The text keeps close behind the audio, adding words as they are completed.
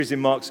In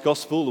Mark's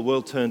Gospel, the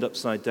world turned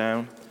upside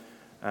down,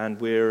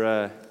 and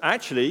we're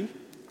actually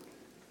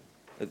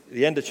at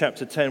the end of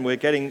chapter 10. We're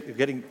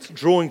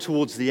drawing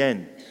towards the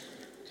end.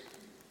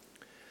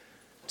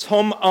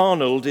 Tom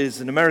Arnold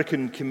is an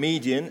American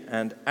comedian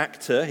and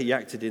actor. He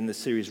acted in the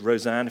series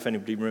Roseanne, if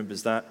anybody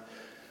remembers that.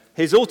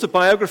 His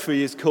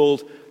autobiography is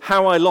called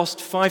 "How I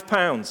Lost 5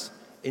 Pounds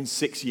in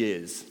 6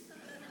 Years."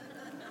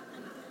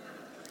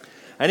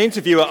 An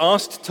interviewer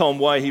asked Tom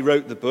why he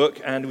wrote the book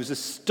and was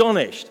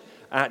astonished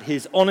at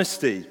his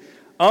honesty.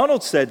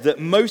 Arnold said that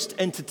most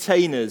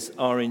entertainers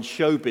are in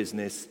show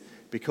business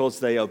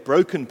because they are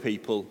broken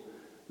people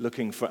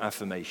looking for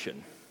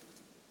affirmation.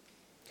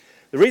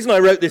 The reason I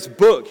wrote this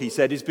book, he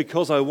said, is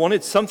because I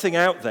wanted something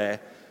out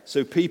there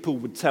so people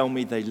would tell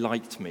me they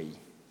liked me.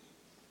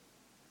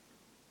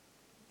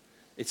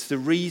 It's the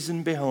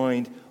reason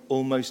behind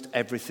almost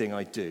everything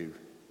I do.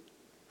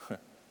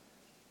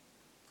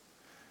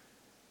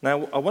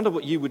 Now, I wonder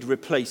what you would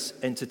replace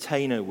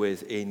entertainer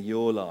with in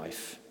your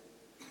life.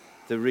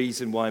 The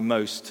reason why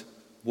most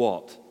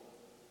what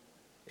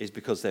is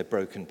because they're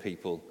broken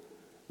people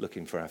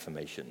looking for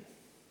affirmation.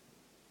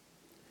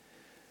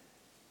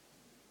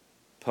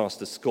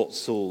 Pastor Scott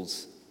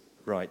Sauls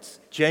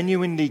writes,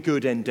 genuinely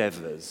good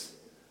endeavors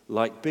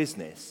like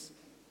business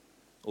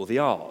or the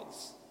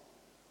arts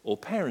or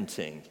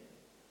parenting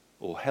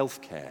or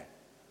healthcare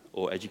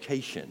or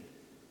education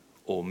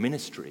or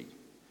ministry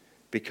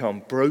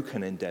become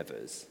broken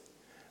endeavors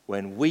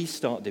when we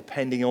start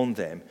depending on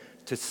them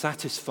to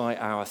satisfy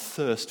our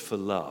thirst for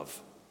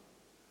love,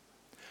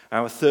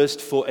 our thirst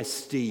for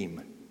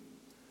esteem,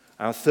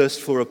 our thirst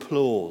for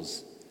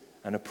applause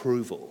and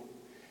approval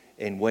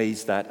in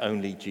ways that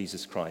only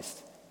Jesus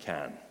Christ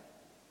can.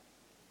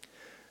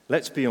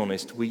 Let's be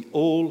honest, we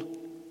all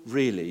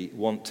really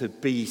want to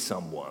be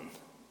someone,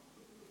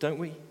 don't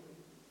we?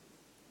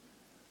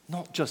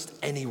 Not just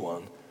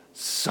anyone,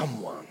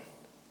 someone.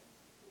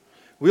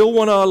 We all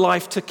want our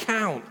life to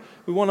count.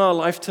 We want our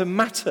life to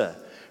matter.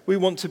 We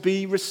want to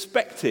be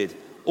respected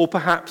or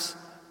perhaps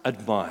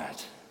admired.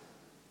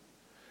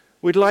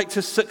 We'd like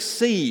to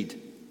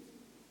succeed,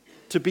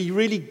 to be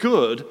really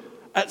good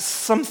at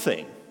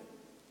something.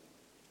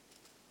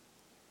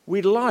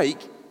 We'd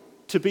like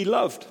to be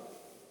loved.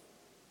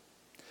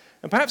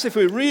 And perhaps if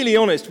we're really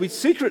honest, we'd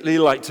secretly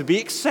like to be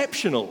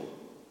exceptional.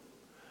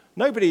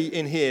 Nobody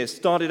in here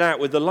started out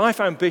with the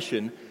life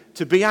ambition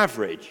to be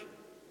average,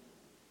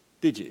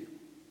 did you?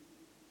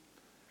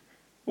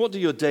 What do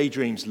your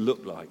daydreams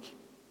look like,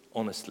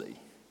 honestly?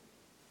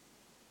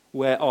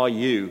 Where are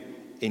you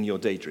in your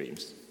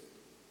daydreams?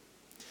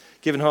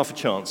 Given half a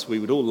chance, we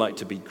would all like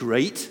to be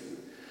great.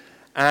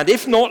 And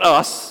if not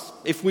us,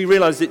 if we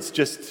realize it's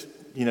just,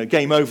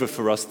 game over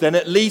for us, then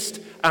at least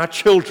our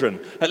children,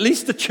 at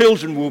least the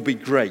children will be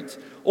great.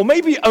 Or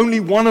maybe only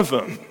one of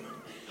them.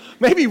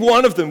 Maybe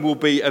one of them will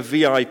be a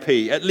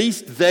VIP. At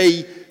least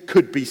they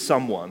could be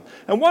someone.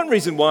 And one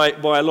reason why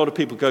a lot of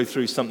people go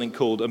through something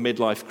called a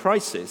midlife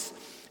crisis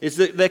is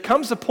that there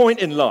comes a point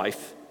in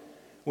life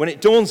when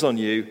it dawns on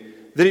you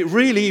that it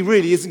really,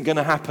 really isn't going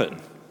to happen.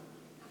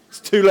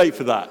 It's too late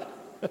for that.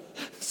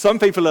 Some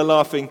people are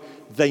laughing,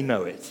 they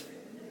know it.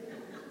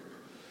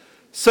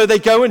 So they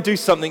go and do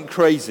something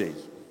crazy.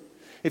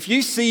 If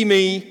you see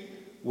me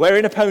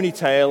wearing a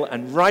ponytail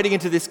and riding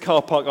into this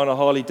car park on a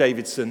Harley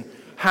Davidson,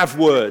 have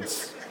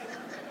words.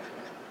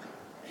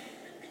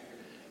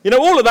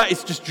 All of that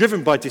is just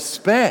driven by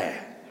despair.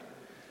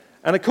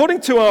 And according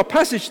to our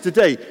passage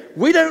today,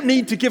 we don't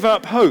need to give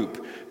up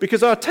hope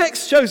because our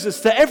text shows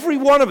us that every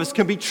one of us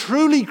can be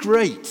truly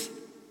great.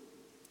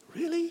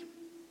 Really?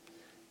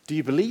 Do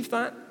you believe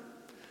that?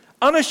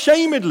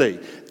 Unashamedly.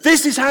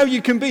 This is how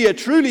you can be a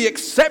truly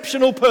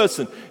exceptional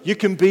person. You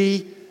can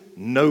be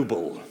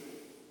noble.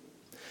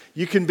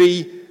 You can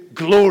be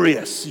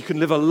glorious. You can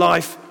live a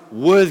life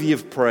worthy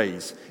of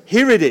praise.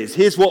 Here it is.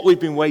 Here's what we've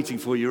been waiting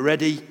for. You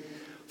ready?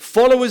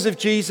 Followers of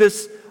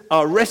Jesus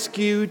are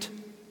rescued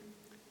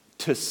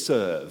to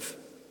serve.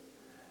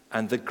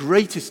 And the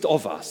greatest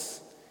of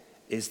us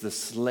is the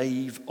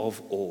slave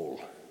of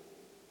all.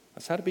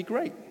 That's how to be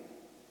great.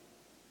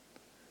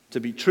 To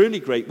be truly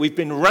great, we've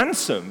been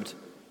ransomed,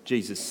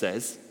 Jesus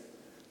says,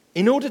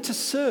 in order to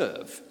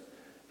serve.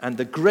 And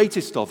the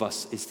greatest of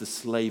us is the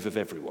slave of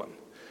everyone.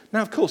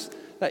 Now, of course,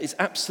 that is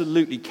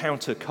absolutely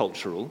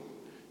countercultural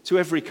to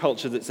every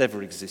culture that's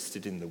ever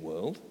existed in the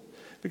world.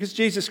 Because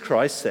Jesus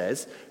Christ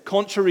says,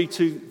 contrary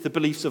to the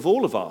beliefs of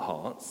all of our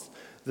hearts,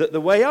 that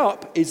the way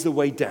up is the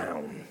way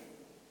down.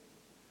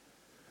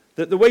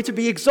 That the way to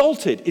be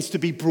exalted is to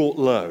be brought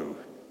low.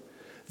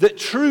 That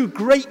true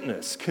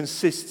greatness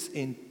consists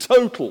in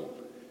total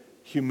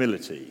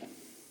humility.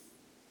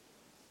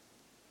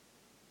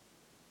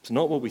 It's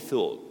not what we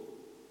thought.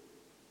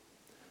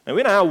 Now,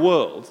 in our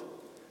world,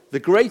 the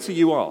greater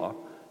you are,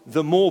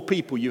 the more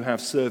people you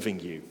have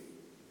serving you,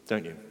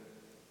 don't you?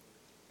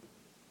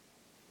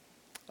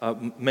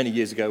 Many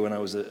years ago when I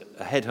was a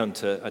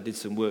headhunter, I did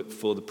some work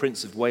for the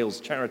Prince of Wales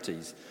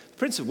Charities. The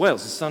Prince of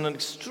Wales has done an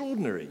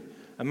extraordinary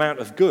amount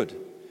of good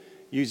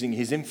using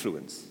his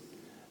influence.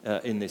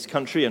 in this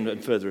country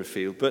and further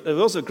afield. But there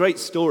was a great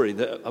story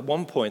that at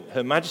one point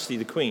Her Majesty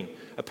the Queen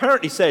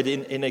apparently said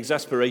in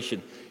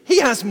exasperation, "He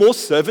has more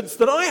servants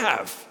than I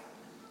have."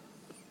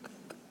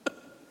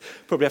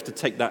 Probably have to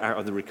take that out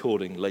of the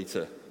recording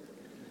later.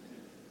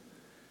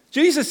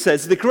 Jesus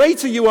says, the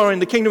greater you are in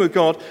the kingdom of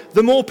God,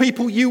 the more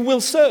people you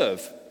will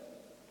serve.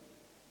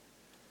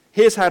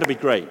 Here's how to be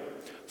great.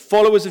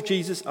 Followers of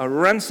Jesus are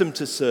ransomed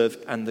to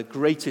serve, and the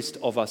greatest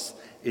of us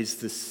is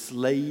the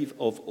slave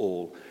of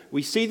all.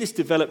 We see this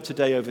develop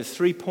today over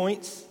 3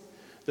 points.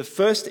 The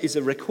first is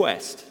a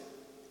request.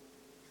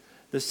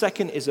 The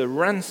second is a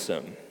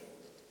ransom.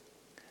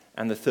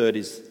 And the third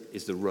is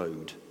the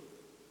road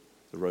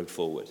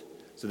forward.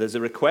 So there's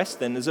a request,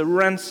 then there's a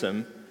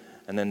ransom,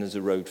 and then there's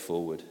a road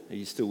forward. Are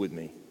you still with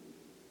me?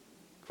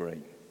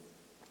 Great.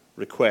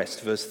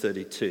 Request, verse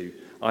 32.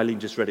 Eileen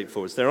just read it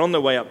for us. They're on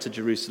their way up to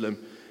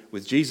Jerusalem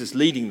with Jesus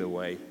leading the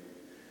way,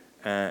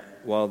 and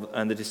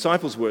the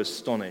disciples were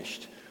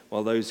astonished,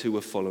 while those who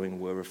were following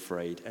were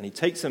afraid. And he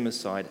takes them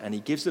aside and he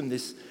gives them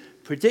this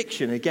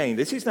prediction again.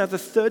 This is now the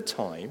third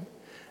time,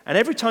 and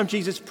every time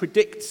Jesus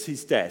predicts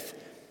his death,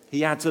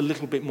 he adds a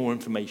little bit more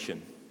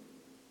information.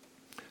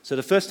 So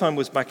the first time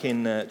was back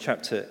in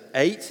chapter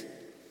 8,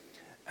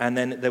 and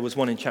then there was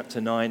one in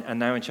chapter 9, and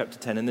now in chapter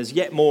 10. And there's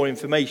yet more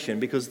information,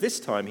 because this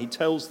time he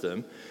tells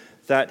them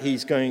that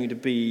he's going to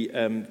be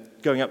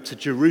going up to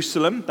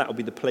Jerusalem. That will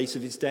be the place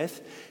of his death.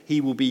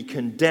 He will be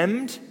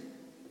condemned.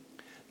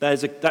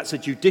 That's a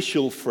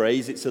judicial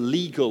phrase. It's a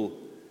legal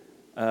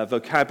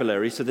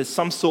vocabulary. So there's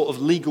some sort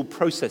of legal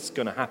process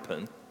going to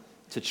happen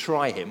to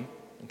try him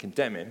and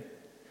condemn him.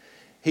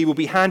 He will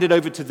be handed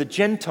over to the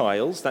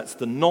Gentiles. That's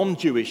the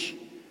non-Jewish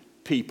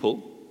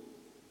people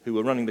who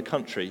were running the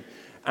country.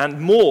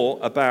 And more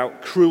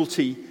about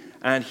cruelty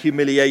and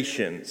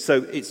humiliation.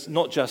 So it's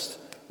not just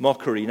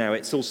mockery now.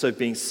 It's also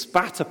being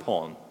spat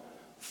upon,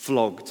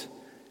 flogged,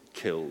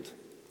 killed.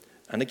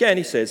 And again,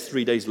 he says,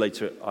 3 days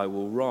later, I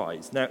will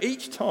rise. Now,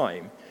 each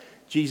time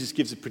Jesus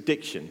gives a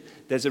prediction,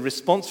 there's a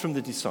response from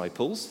the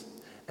disciples,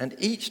 and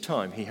each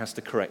time he has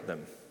to correct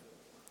them.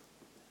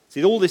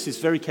 See, all this is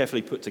very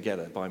carefully put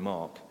together by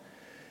Mark.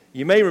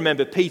 You may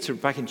remember Peter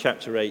back in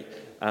chapter 8.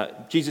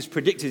 Jesus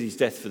predicted his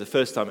death for the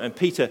first time, and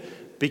Peter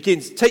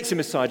takes him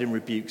aside and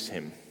rebukes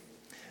him.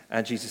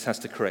 And Jesus has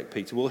to correct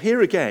Peter. Well,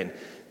 here again,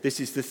 this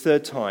is the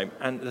third time.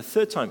 And the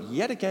third time,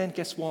 yet again,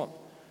 guess what?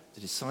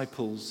 The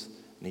disciples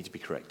need to be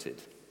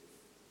corrected.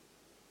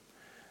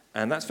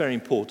 And that's very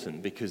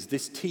important, because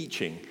this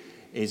teaching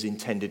is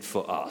intended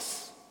for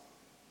us.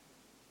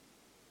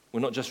 We're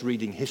not just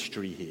reading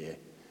history here.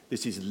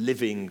 This is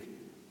living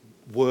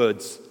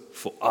words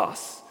for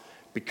us,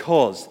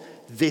 because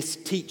this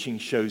teaching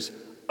shows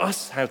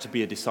us how to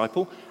be a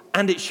disciple,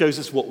 and it shows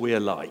us what we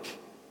are like.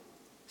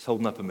 It's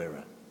holding up a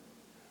mirror.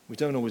 We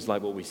don't always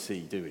like what we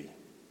see, do we?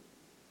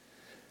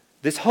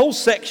 This whole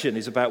section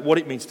is about what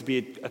it means to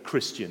be a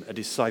Christian, a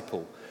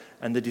disciple.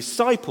 And the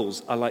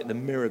disciples are like the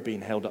mirror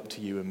being held up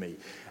to you and me.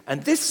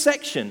 And this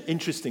section,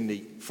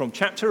 interestingly, from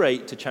chapter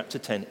 8 to chapter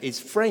 10, is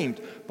framed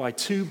by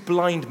two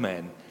blind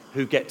men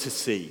who get to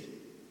see.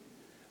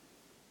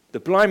 The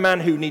blind man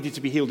who needed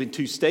to be healed in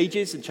 2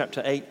 stages in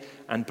chapter 8,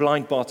 and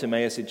blind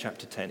Bartimaeus in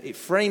chapter 10. It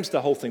frames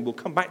the whole thing. We'll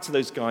come back to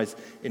those guys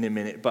in a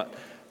minute, but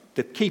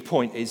the key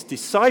point is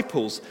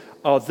disciples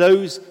are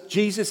those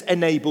Jesus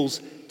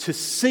enables to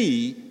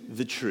see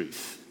the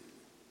truth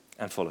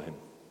and follow him.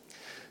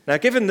 Now,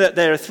 given that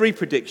there are 3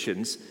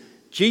 predictions,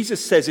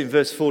 Jesus says in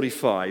verse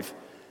 45,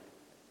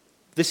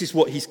 this is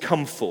what he's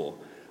come for.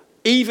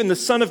 Even the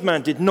Son of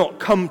Man did not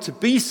come to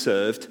be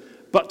served,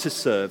 but to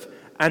serve,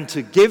 and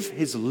to give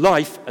his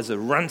life as a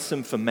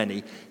ransom for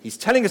many. He's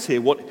telling us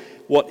here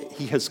what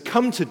he has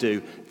come to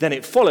do. Then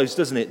it follows,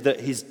 doesn't it, that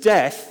his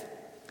death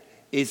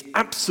is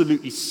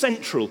absolutely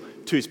central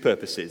to his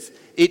purposes.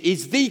 It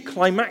is the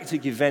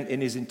climactic event in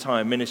his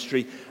entire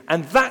ministry,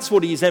 and that's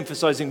what he is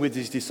emphasizing with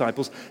his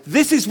disciples.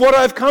 This is what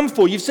I've come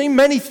for. You've seen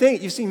many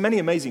things. You've seen many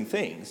amazing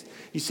things.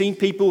 You've seen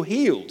people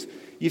healed.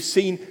 You've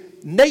seen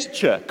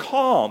nature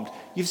calmed.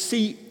 You've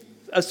seen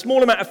a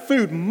small amount of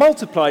food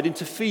multiplied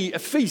into a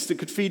feast that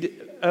could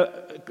feed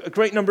a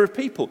great number of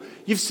people.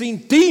 You've seen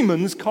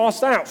demons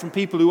cast out from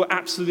people who are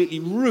absolutely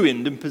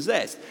ruined and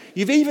possessed.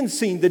 You've even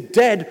seen the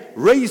dead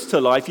raised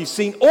to life. You've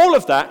seen all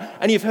of that,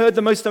 and you've heard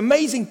the most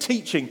amazing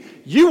teaching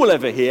you will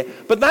ever hear.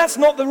 But that's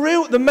not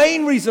the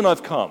main reason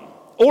I've come.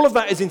 All of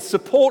that is in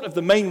support of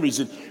the main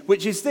reason,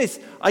 which is this: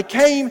 I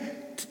came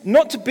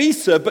not to be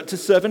served, but to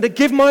serve and to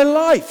give my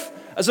life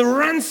as a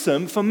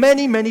ransom for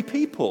many, many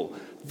people.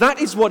 That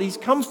is what he's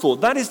come for.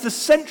 That is the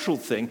central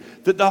thing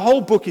that the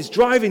whole book is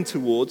driving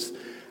towards.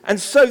 And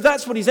so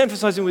that's what he's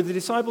emphasizing with the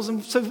disciples.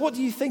 And so what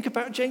do you think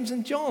about James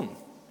and John?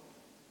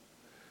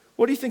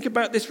 What do you think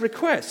about this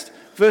request?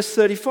 Verse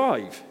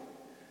 35.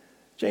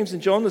 James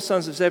and John, the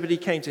sons of Zebedee,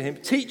 came to him.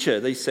 Teacher,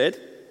 they said,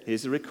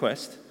 here's the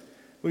request.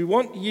 We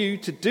want you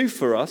to do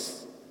for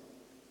us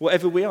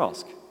whatever we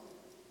ask.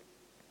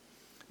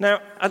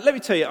 Now, let me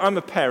tell you, I'm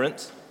a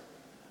parent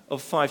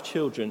of 5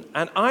 children,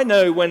 and I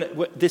know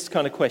when this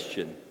kind of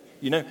question,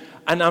 and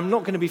I'm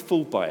not going to be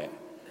fooled by it.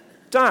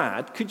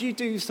 Dad, could you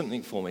do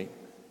something for me?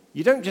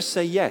 You don't just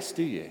say yes,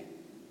 do you?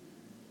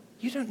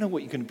 You don't know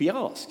what you're going to be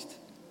asked.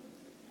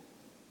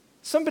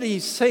 Somebody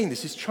who's saying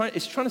this is trying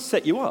to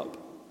set you up.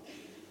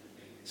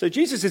 So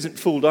Jesus isn't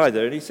fooled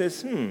either, and he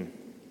says,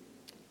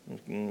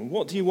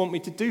 what do you want me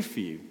to do for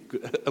you?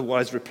 A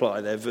wise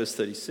reply there, verse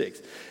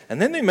 36.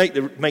 And then they make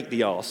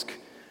the ask,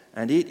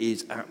 and it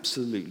is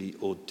absolutely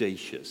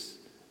audacious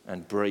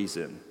and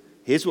brazen.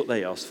 Here's what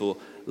they ask for.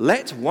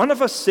 Let one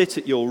of us sit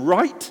at your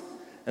right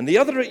and the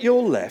other at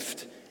your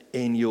left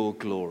in your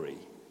glory.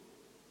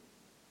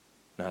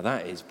 Now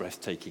that is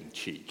breathtaking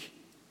cheek,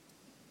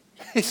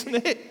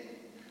 isn't it?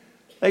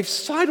 They've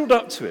sidled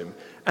up to him,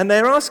 and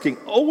they're asking,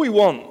 all we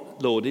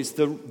want, Lord, is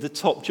the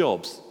top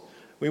jobs.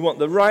 We want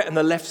the right and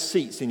the left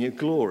seats in your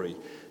glory.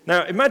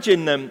 Now,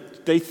 imagine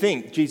they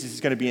think Jesus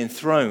is going to be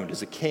enthroned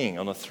as a king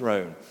on a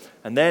throne.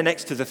 And there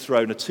next to the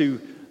throne are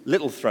two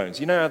little thrones.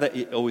 You know how that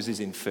it always is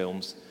in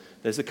films?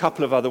 There's a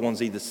couple of other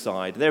ones either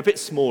side. They're a bit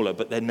smaller,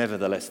 but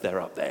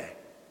they're up there.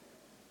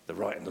 The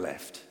right and the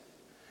left.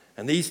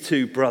 And these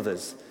two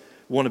brothers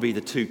want to be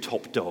the two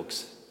top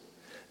dogs.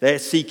 They're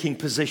seeking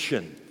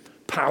position,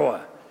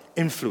 power,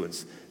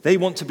 influence. They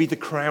want to be the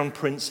crown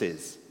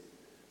princes,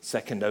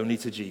 second only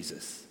to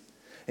Jesus.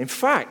 In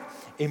fact,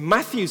 in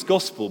Matthew's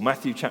gospel,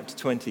 Matthew chapter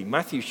 20,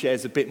 Matthew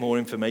shares a bit more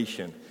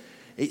information.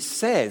 It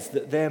says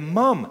that their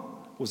mum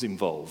was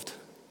involved.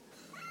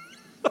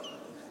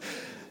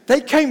 They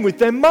came with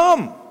their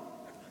mum.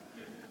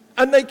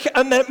 And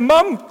their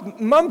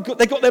mum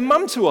they got their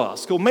mum to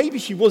ask, or maybe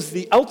she was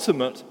the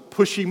ultimate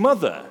pushy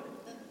mother.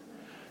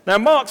 Now,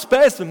 Mark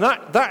spares them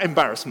that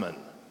embarrassment.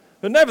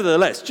 But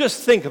nevertheless,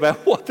 just think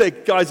about what the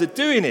guys are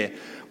doing here.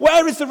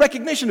 Where is the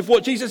recognition of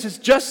what Jesus has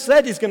just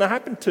said is going to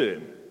happen to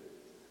him?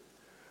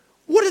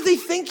 What are they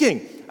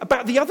thinking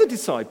about the other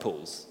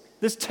disciples?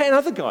 There's 10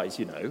 other guys,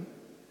 you know.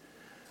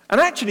 And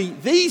actually,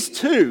 these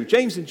two,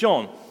 James and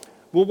John,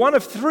 were one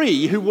of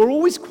 3 who were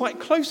always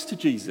quite close to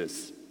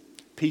Jesus.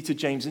 Peter,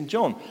 James, and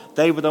John.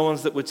 They were the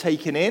ones that were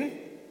taken in,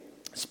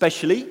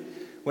 especially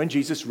when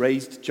Jesus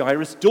raised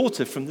Jairus'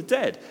 daughter from the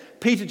dead.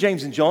 Peter,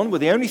 James, and John were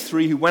the only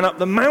 3 who went up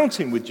the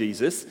mountain with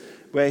Jesus,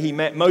 where he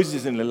met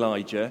Moses and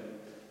Elijah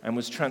and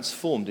was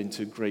transformed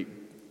into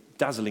great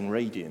dazzling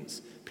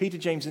radiance. Peter,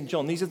 James, and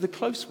John, these are the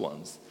close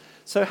ones.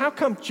 So how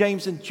come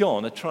James and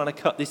John are trying to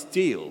cut this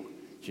deal? Do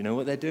you know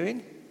what they're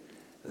doing?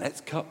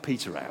 Let's cut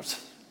Peter out.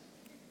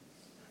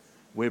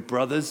 We're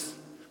brothers,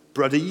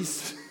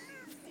 bruddies.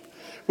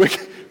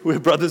 We're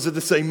brothers of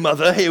the same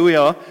mother. Here we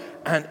are.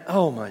 And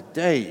oh my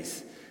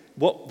days.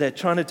 What they're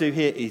trying to do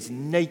here is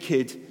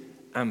naked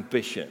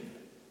ambition.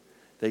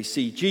 They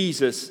see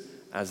Jesus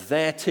as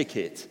their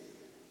ticket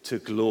to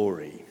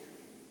glory.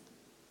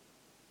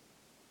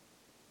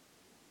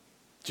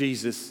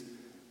 Jesus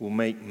will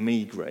make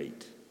me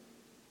great.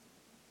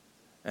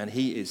 And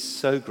he is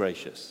so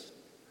gracious.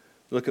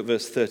 Look at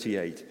verse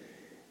 38.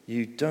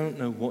 You don't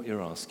know what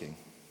you're asking.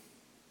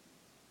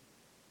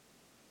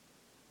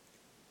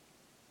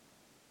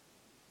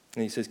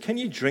 And he says, can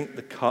you drink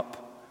the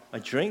cup I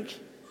drink?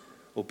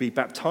 Or be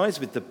baptized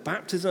with the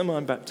baptism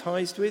I'm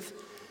baptized with?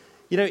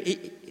 You know,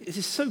 it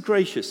is so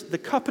gracious. The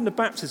cup and the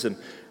baptism.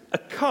 A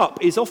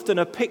cup is often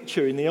a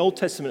picture in the Old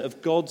Testament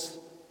of God's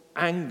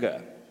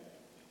anger.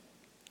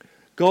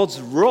 God's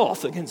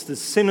wrath against the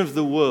sin of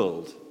the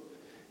world.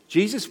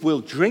 Jesus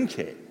will drink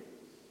it.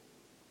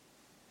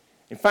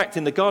 In fact,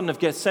 in the Garden of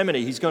Gethsemane,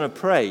 he's going to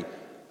pray,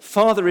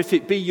 Father, if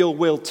it be your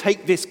will,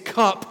 take this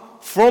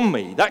cup from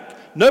me.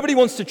 Nobody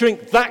wants to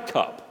drink that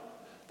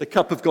cup, the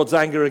cup of God's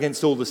anger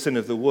against all the sin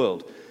of the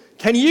world.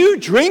 Can you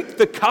drink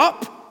the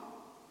cup?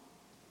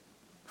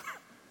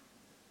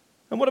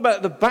 And what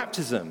about the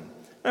baptism?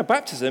 Now,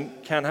 baptism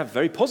can have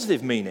very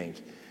positive meaning.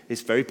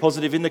 It's very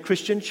positive in the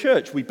Christian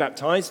church. We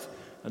baptized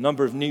a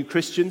number of new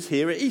Christians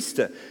here at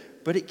Easter.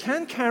 But it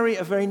can carry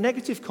a very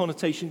negative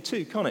connotation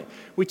too, can't it?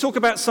 We talk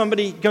about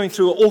somebody going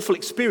through an awful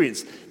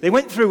experience. They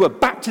went through a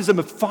baptism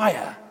of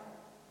fire.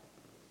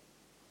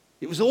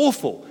 It was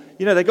awful.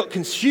 You know, they got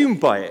consumed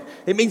by it.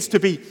 It means to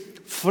be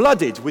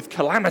flooded with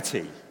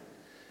calamity.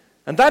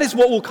 And that is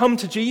what will come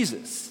to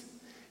Jesus.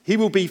 He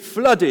will be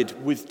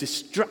flooded with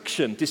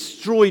destruction,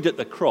 destroyed at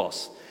the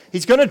cross.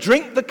 He's going to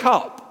drink the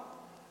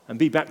cup and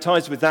be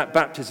baptized with that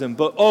baptism,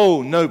 but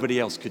nobody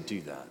else could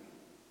do that.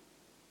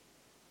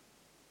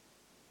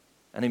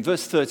 And in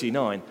verse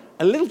 39,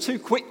 a little too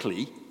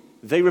quickly,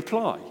 they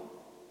reply,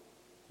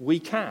 we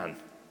can.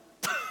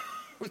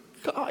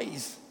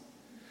 Guys.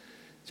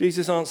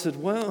 Jesus answered,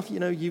 well, you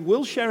know, you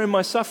will share in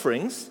my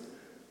sufferings.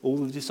 All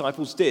the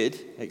disciples did,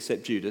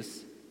 except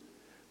Judas.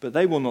 But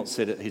they will not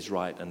sit at his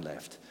right and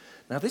left.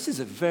 Now, this is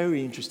a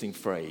very interesting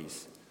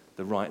phrase,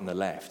 the right and the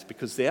left,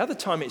 because the other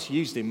time it's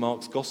used in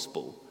Mark's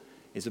gospel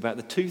is about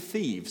the 2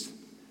 thieves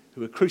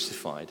who were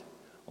crucified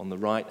on the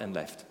right and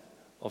left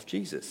of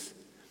Jesus.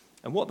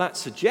 And what that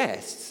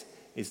suggests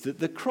is that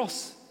the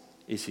cross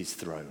is his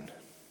throne.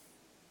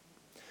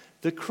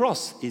 The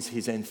cross is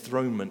his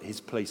enthronement,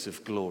 his place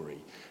of glory.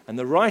 And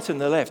the right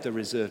and the left are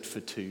reserved for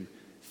 2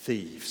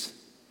 thieves.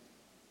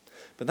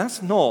 But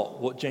that's not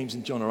what James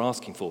and John are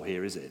asking for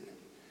here, is it?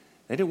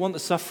 They don't want the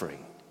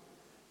suffering.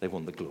 They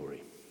want the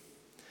glory.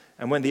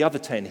 And when the other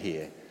 10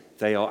 hear,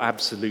 they are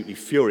absolutely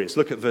furious.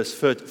 Look at verse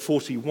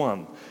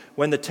 41.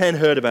 When the 10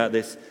 heard about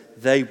this,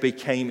 they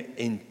became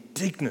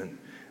indignant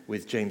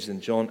with James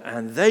and John,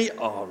 and they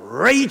are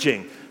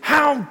raging.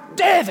 How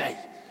dare they?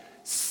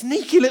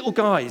 Sneaky little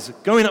guys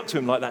going up to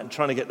him like that and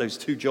trying to get those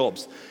 2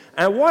 jobs.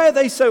 And why are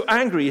they so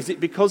angry? Is it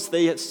because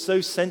they are so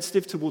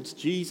sensitive towards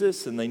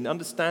Jesus and they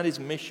understand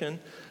his mission?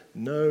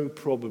 No,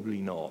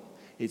 probably not.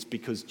 It's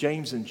because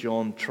James and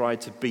John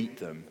tried to beat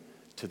them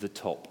to the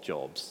top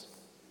jobs.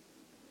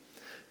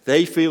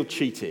 They feel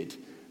cheated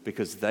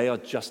because they are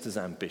just as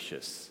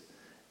ambitious.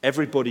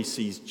 Everybody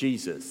sees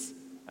Jesus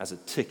as a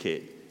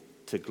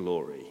ticket to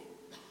glory.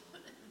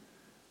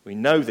 We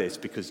know this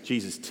because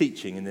Jesus'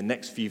 teaching in the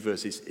next few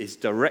verses is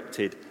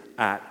directed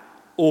at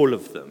all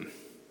of them.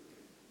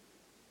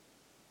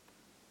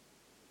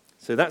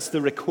 So that's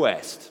the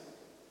request,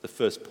 the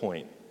first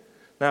point.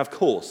 Now, of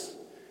course,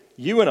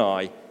 you and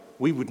I,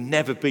 we would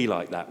never be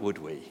like that, would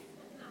we?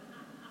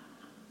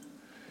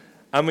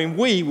 I mean,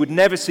 we would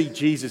never see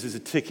Jesus as a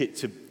ticket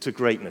to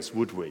greatness,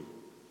 would we?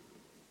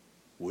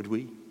 Would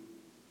we?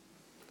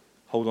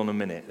 Hold on a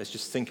minute. Let's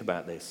just think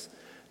about this.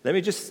 Let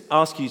me just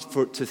ask you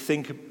to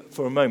think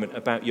for a moment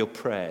about your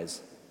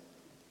prayers.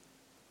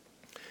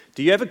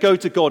 Do you ever go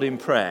to God in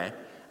prayer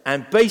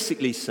and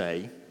basically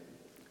say,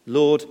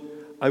 Lord,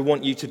 I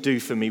want you to do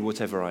for me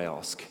whatever I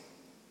ask?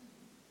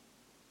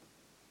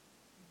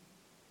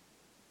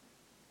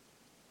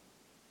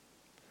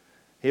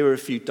 Here are a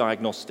few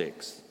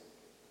diagnostics.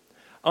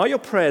 Are your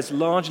prayers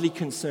largely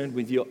concerned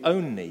with your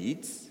own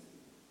needs,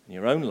 and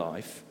your own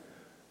life,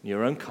 and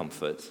your own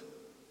comfort,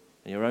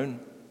 and your own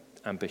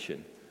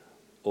ambition,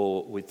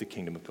 or with the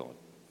kingdom of God?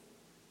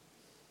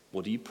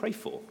 What do you pray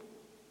for?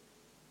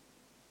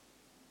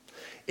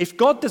 If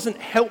God doesn't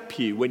help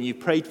you when you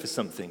prayed for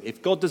something,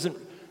 if God doesn't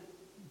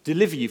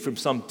deliver you from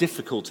some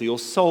difficulty or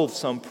solve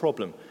some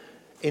problem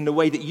in the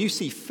way that you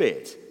see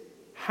fit,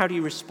 how do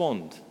you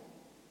respond?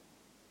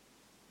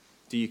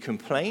 Do you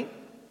complain,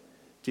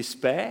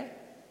 despair,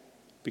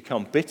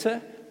 become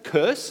bitter,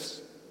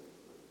 curse?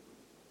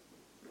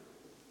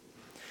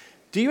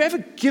 Do you ever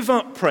give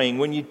up praying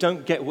when you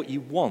don't get what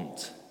you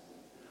want?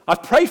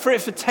 I've prayed for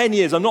it for 10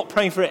 years, I'm not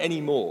praying for it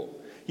anymore.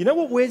 You know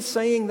what we're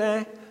saying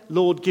there?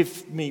 Lord,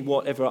 give me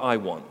whatever I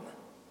want.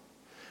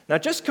 Now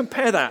just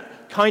compare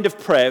that kind of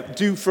prayer,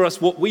 do for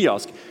us what we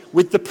ask,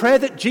 with the prayer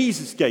that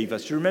Jesus gave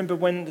us. You remember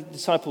when the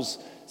disciples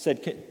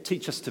said,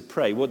 teach us to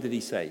pray, what did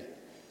he say?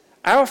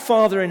 Our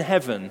Father in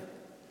heaven,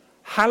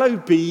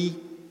 hallowed be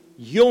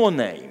your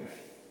name.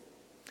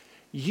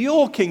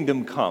 Your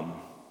kingdom come.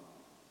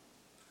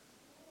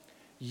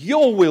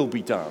 Your will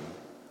be done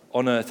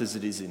on earth as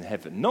it is in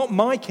heaven. Not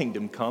my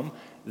kingdom come,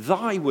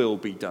 thy will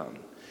be done.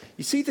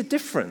 You see the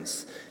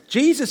difference?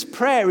 Jesus'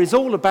 prayer is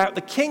all about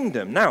the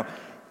kingdom. Now,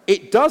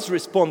 it does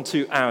respond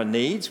to our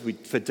needs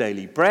for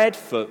daily bread,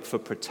 for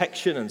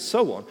protection and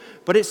so on,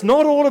 but it's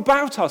not all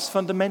about us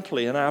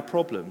fundamentally and our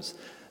problems.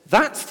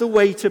 That's the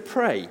way to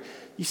pray.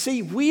 You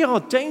see, we are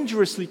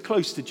dangerously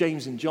close to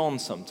James and John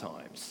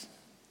sometimes.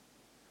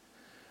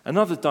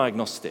 Another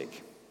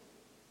diagnostic.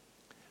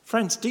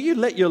 Friends, do you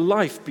let your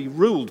life be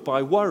ruled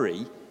by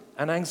worry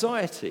and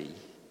anxiety?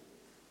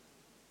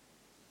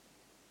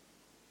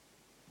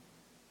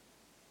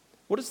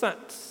 What does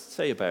that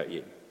say about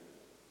you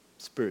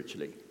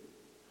spiritually?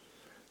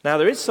 Now,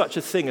 there is such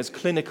a thing as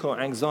clinical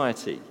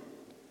anxiety.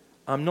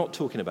 I'm not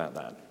talking about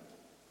that.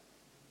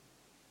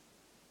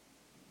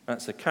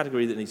 That's a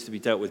category that needs to be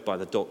dealt with by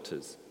the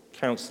doctors,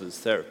 counselors,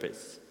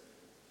 therapists.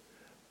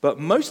 But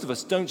most of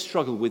us don't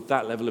struggle with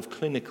that level of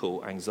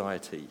clinical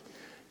anxiety.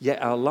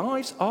 Yet our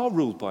lives are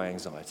ruled by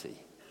anxiety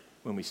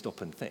when we stop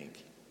and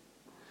think.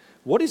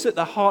 What is at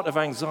the heart of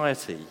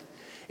anxiety?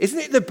 Isn't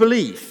it the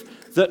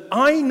belief that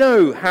I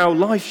know how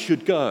life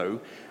should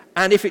go,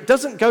 and if it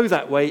doesn't go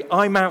that way,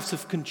 I'm out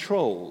of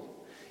control?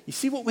 You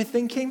see what we're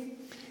thinking?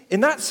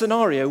 In that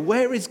scenario,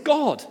 where is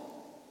God?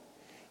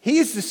 He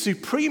is the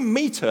supreme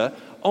meter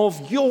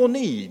of your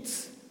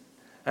needs.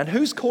 And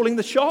who's calling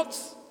the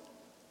shots?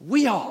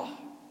 We are.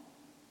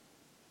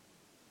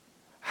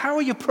 How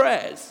are your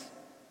prayers?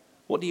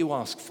 What do you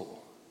ask for?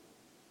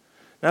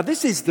 Now,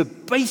 this is the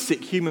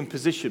basic human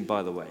position,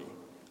 by the way.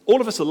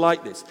 All of us are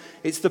like this.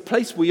 It's the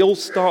place we all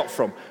start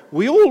from.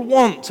 We all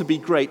want to be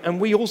great,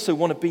 and we also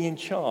want to be in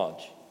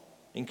charge,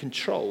 in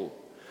control.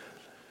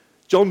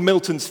 John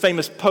Milton's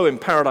famous poem,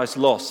 Paradise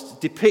Lost,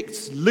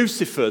 depicts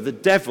Lucifer, the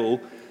devil,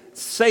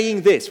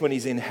 saying this when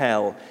he's in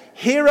hell: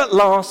 "Here at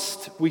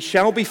last we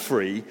shall be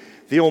free.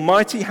 The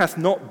Almighty hath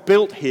not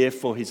built here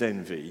for his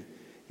envy.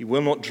 He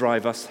will not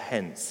drive us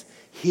hence.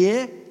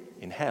 Here,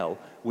 in hell,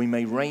 we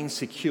may reign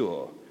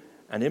secure.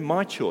 And in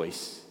my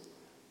choice,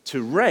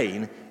 to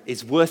reign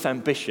is worth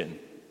ambition,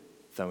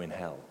 though in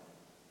hell.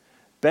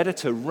 Better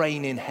to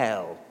reign in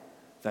hell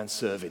than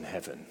serve in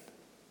heaven."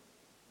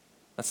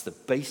 That's the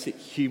basic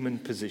human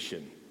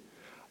position.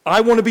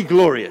 I want to be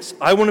glorious.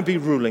 I want to be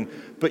ruling.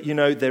 But you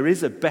know, there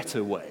is a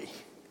better way.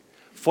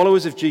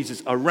 Followers of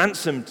Jesus are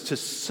ransomed to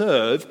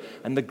serve,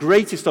 and the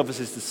greatest of us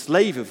is the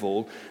slave of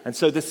all. And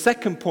so the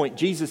second point,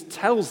 Jesus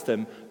tells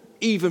them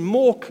even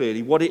more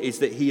clearly what it is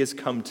that he has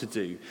come to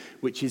do,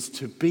 which is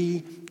to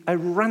be a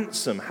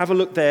ransom. Have a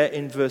look there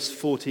in verse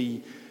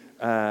 42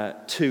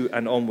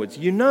 and onwards.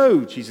 You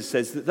know, Jesus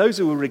says, that those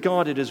who are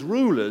regarded as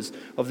rulers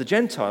of the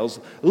Gentiles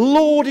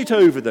lord it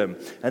over them,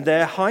 and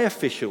their high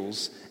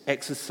officials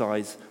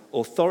exercise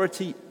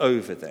authority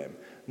over them.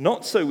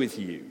 Not so with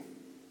you.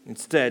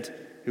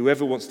 Instead,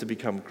 whoever wants to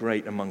become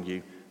great among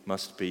you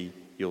must be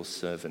your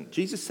servant.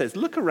 Jesus says,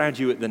 look around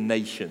you at the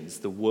nations,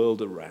 the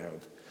world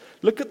around.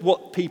 Look at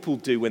what people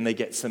do when they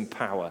get some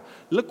power.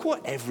 Look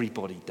what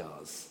everybody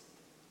does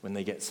when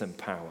they get some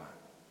power.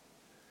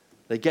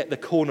 They get the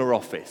corner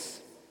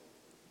office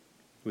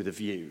with a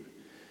view.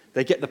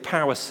 They get the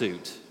power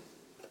suit.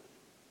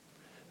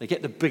 They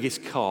get the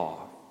biggest car.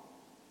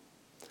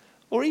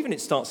 Or even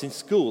it starts in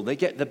school. They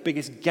get the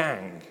biggest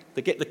gang.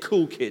 They get the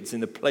cool kids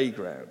in the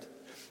playground.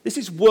 This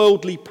is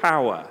worldly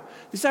power.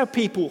 This is how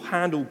people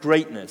handle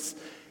greatness.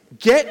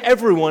 Get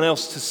everyone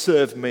else to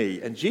serve me.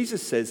 And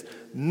Jesus says,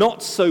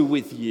 not so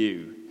with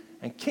you.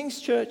 And King's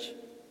Church,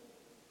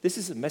 this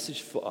is a message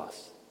for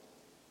us.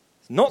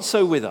 It's not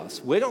so with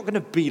us. We're not going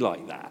to be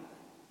like that.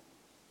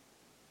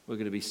 We're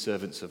going to be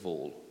servants of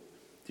all.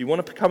 Do you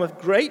want to become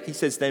great? He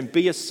says, then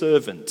be a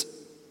servant.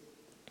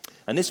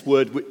 And this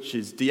word, which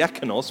is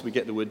diakonos, we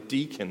get the word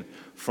deacon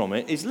from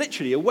it, is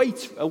literally a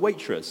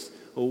waitress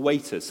or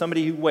waiter,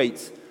 somebody who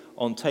waits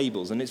on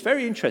tables. And it's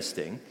very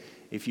interesting.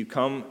 If you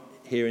come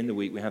here in the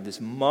week, we have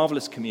this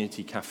marvelous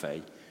community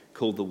cafe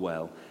called The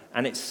Well,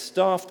 and it's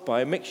staffed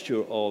by a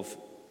mixture of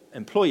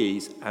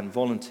employees and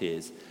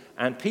volunteers.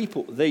 And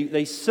people,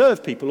 they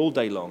serve people all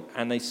day long,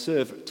 and they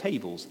serve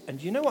tables. And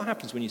do you know what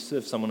happens when you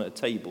serve someone at a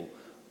table?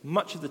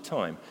 Much of the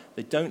time,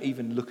 they don't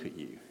even look at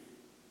you.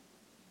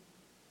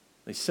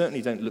 They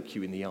certainly don't look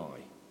you in the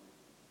eye.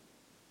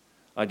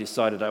 I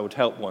decided I would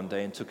help one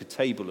day and took a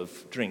table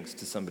of drinks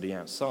to somebody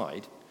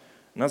outside.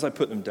 And as I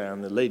put them down,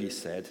 the lady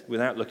said,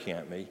 without looking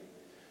at me,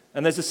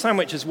 and there's a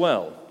sandwich as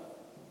well.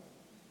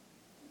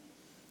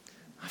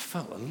 I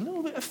felt a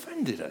little bit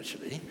offended,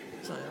 actually.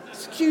 It's like,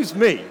 excuse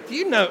me, do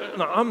you know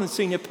I'm the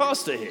senior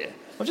pastor here?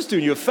 I'm just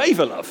doing you a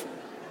favor, love. So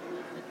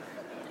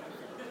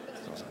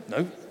I was like,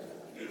 no,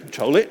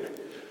 control it.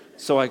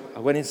 So I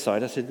went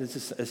inside. I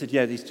said,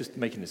 yeah, he's just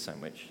making the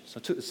sandwich. So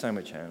I took the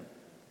sandwich out,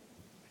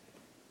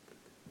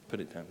 put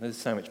it down. There's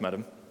the sandwich,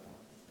 madam.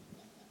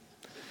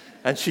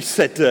 And she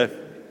said,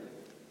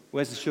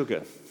 where's the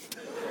sugar?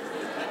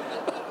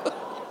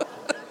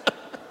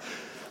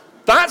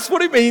 That's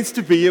what it means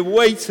to be a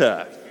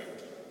waiter.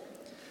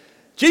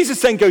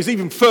 Jesus then goes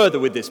even further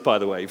with this, by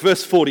the way.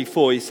 Verse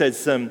 44, he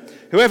says,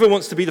 whoever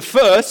wants to be the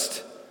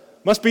first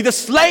must be the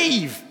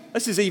slave.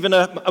 This is even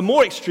a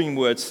more extreme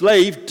word,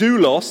 slave,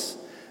 doulos.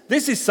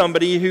 This is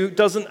somebody who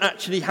doesn't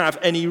actually have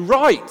any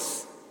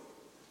rights.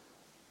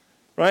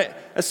 Right?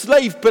 A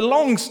slave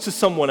belongs to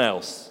someone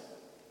else.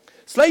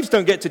 Slaves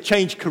don't get to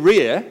change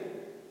career.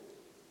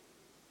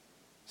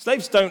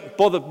 Slaves don't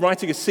bother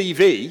writing a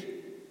CV.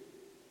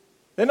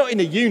 They're not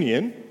in a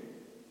union.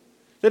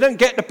 They don't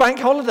get the bank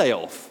holiday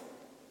off.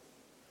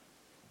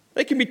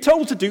 They can be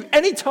told to do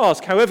any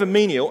task, however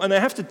menial, and they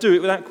have to do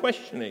it without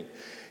questioning.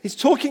 He's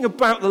talking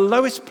about the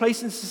lowest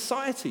place in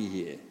society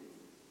here.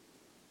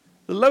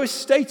 The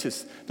lowest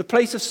status, the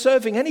place of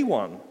serving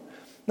anyone.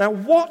 Now,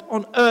 what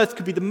on earth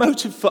could be the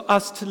motive for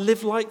us to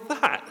live like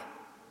that?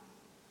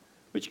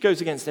 Which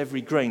goes against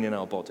every grain in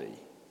our body.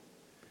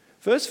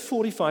 Verse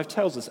 45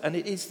 tells us, and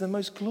it is the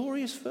most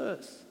glorious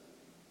verse.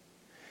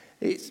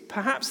 It's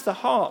perhaps the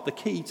heart, the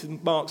key to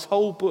Mark's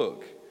whole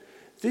book.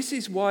 This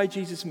is why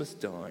Jesus must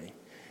die.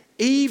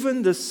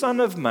 Even the Son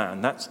of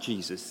Man, that's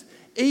Jesus,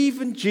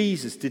 even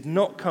Jesus did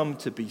not come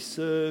to be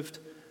served,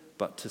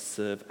 but to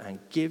serve and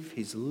give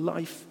his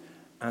life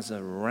as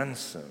a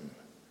ransom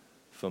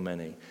for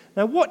many.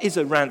 Now, what is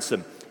a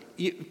ransom?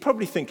 You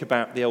probably think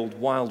about the old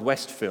Wild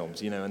West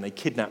films, and they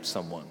kidnap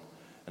someone,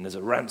 and there's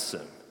a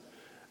ransom.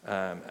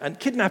 And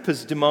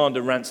kidnappers demand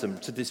a ransom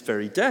to this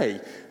very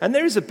day. And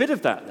there is a bit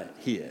of that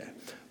here.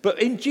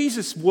 But in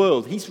Jesus'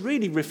 world, he's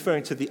really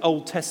referring to the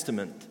Old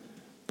Testament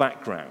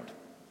background.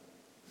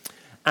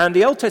 And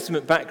the Old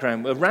Testament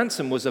background, a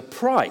ransom was a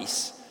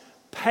price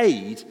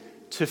paid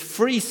to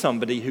free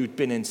somebody who'd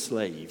been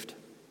enslaved.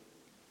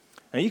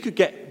 Now, you could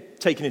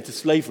get taken into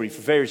slavery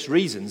for various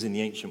reasons in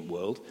the ancient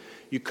world.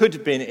 You could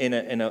have been in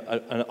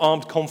an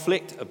armed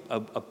conflict,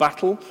 a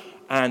battle,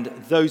 and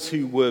those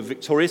who were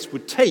victorious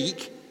would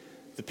take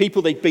the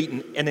people they'd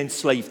beaten and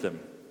enslave them.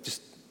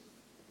 Just,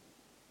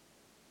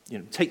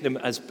 take them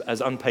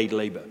as unpaid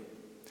labor.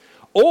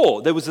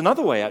 Or there was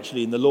another way,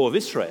 actually, in the law of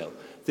Israel,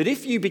 that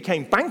if you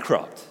became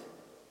bankrupt,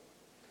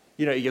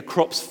 your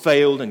crops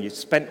failed and you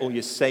spent all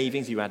your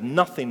savings, you had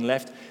nothing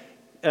left,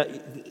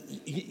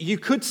 you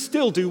could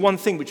still do one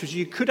thing, which was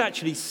you could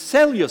actually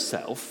sell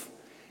yourself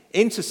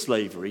into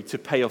slavery to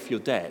pay off your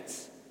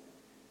debts.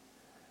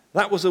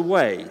 That was a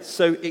way.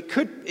 So it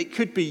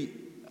could be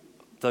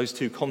those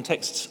two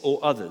contexts or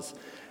others.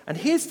 And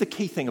here's the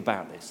key thing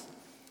about this.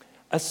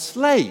 A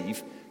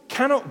slave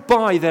cannot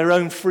buy their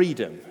own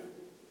freedom.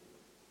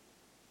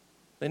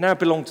 They now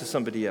belong to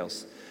somebody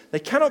else. They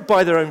cannot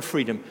buy their own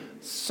freedom.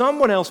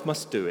 Someone else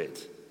must do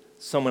it.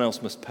 Someone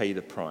else must pay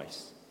the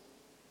price.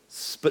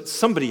 But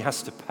somebody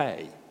has to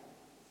pay.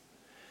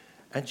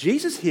 And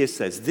Jesus here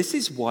says this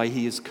is why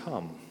he has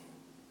come.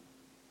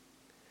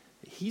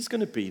 He's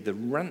going to be the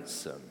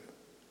ransom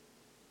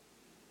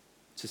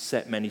to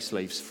set many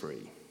slaves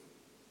free.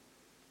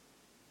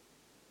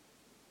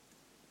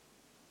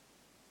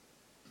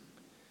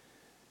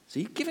 So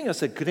he's giving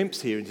us a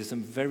glimpse here into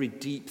some very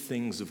deep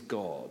things of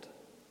God.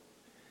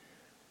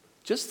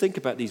 Just think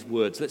about these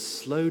words. Let's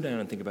slow down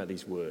and think about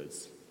these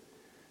words.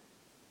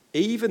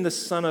 Even the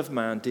Son of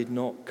Man did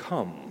not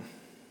come.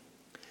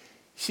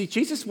 See,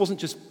 Jesus wasn't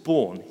just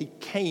born. He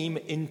came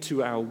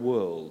into our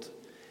world.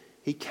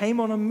 He came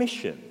on a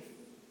mission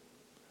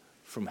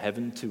from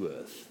heaven to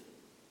earth,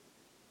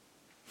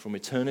 from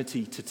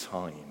eternity to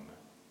time,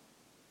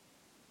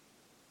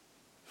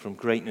 from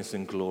greatness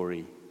and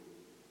glory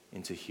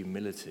into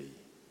humility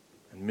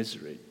and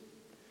misery.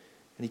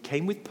 And he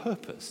came with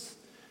purpose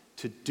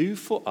to do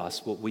for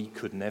us what we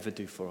could never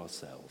do for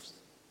ourselves.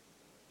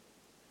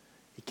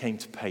 He came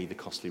to pay the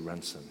costly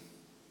ransom.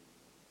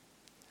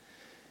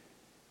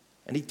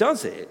 And he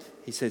does it,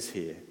 he says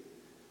here,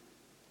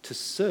 to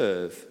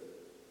serve,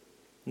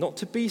 not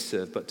to be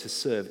served, but to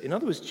serve. In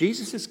other words,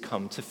 Jesus has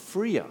come to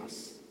free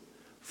us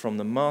from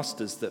the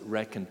masters that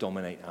wreck and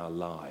dominate our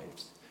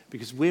lives,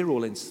 because we're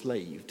all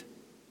enslaved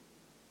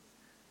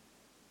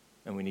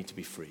and we need to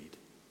be freed.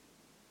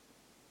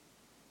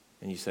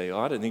 And you say, oh,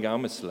 I don't think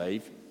I'm a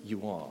slave.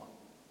 You are.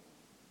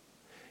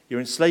 You're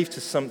enslaved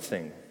to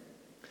something.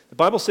 The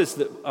Bible says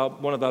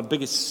that one of our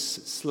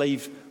biggest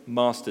slave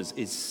masters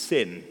is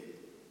sin.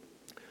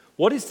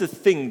 What is the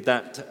thing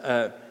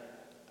that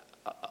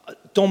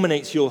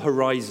dominates your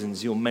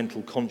horizons, your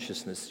mental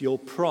consciousness, your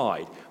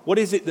pride? What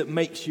is it that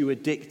makes you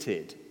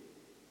addicted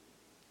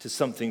to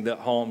something that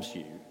harms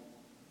you?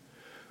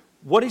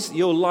 What is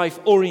your life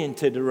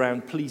oriented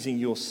around pleasing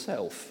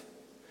yourself?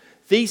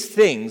 These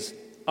things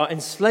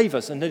enslave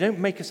us and they don't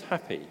make us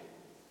happy.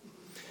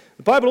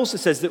 The Bible also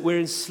says that we're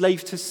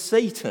enslaved to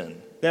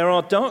Satan. There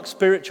are dark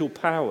spiritual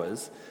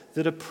powers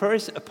that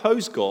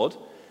oppose God,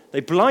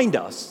 they blind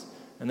us,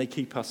 and they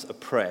keep us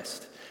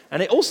oppressed.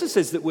 And it also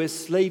says that we're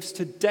slaves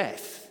to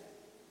death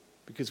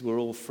because we're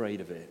all afraid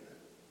of it.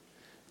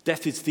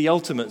 Death is the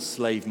ultimate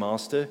slave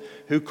master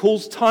who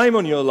calls time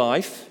on your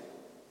life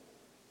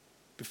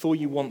before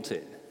you want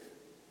it,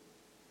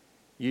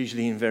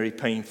 usually in very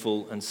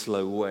painful and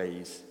slow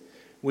ways.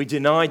 We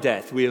deny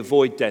death, we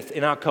avoid death.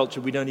 In our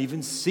culture, we don't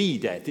even see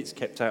death. It's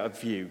kept out of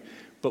view,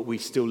 but we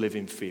still live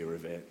in fear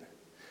of it.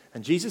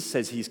 And Jesus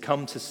says he's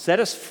come to set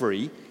us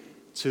free,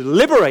 to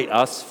liberate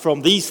us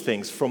from these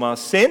things, from our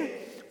sin,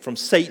 from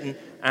Satan,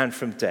 and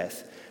from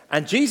death.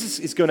 And Jesus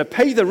is going to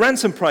pay the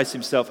ransom price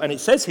himself, and it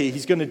says here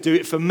he's going to do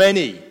it for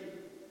many.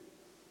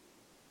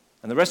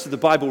 And the rest of the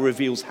Bible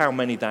reveals how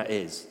many that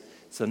is.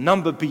 It's a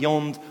number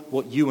beyond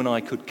what you and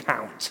I could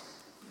count.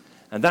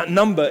 And that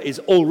number is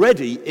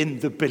already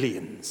in the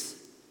billions.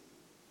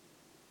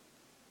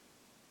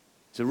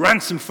 It's a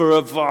ransom for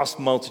a vast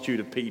multitude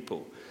of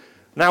people.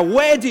 Now,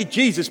 where did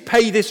Jesus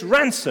pay this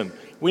ransom?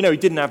 We know he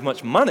didn't have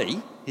much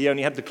money. He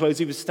only had the clothes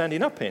he was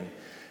standing up in.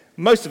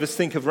 Most of us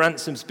think of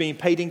ransoms being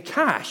paid in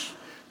cash,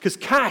 because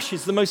cash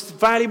is the most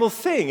valuable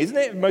thing, isn't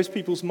it, in most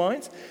people's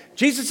minds?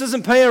 Jesus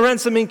doesn't pay a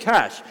ransom in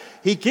cash.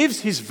 He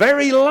gives his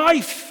very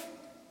life.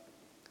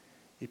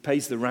 He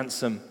pays the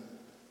ransom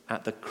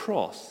at the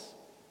cross,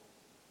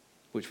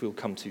 which we'll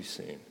come to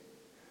soon.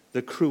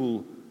 The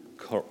cruel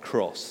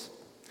cross.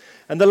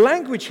 And the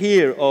language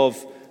here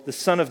of the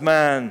Son of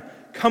Man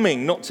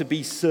coming not to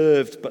be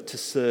served, but to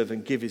serve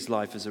and give his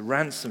life as a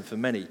ransom for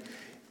many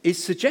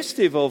is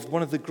suggestive of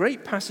one of the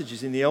great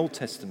passages in the Old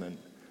Testament,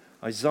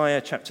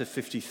 Isaiah chapter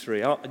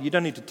 53. You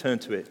don't need to turn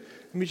to it.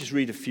 Let me just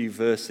read a few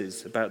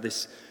verses about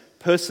this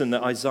person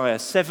that Isaiah,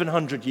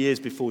 700 years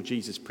before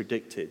Jesus,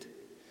 predicted.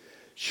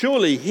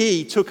 Surely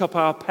he took up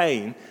our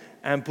pain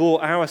and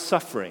bore our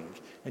suffering,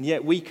 and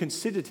yet we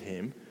considered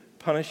him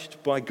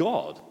punished by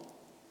God,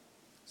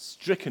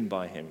 stricken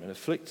by him and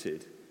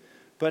afflicted.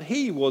 But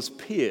he was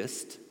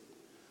pierced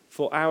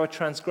for our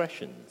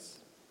transgressions.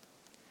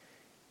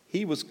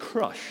 He was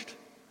crushed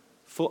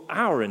for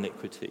our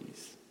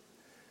iniquities.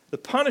 The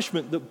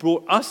punishment that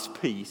brought us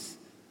peace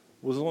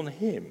was on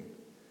him,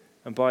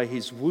 and by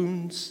his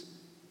wounds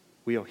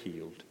we are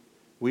healed.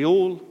 We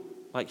all,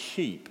 like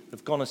sheep,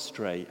 have gone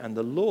astray, and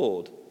the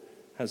Lord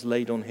has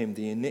laid on him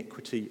the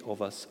iniquity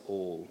of us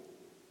all.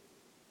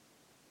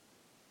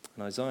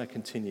 And Isaiah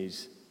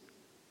continues,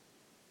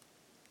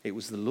 it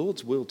was the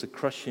Lord's will to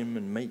crush him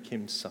and make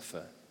him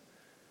suffer.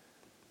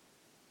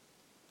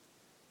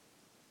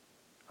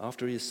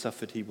 After he has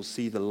suffered, he will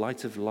see the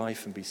light of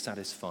life and be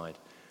satisfied.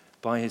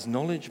 By his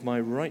knowledge, my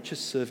righteous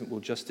servant will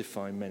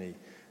justify many,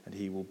 and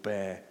he will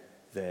bear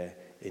their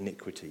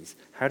iniquities.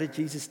 How did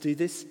Jesus do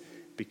this?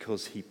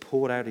 Because he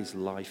poured out his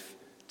life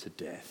to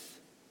death.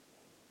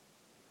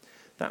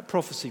 That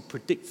prophecy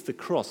predicts the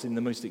cross in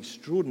the most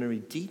extraordinary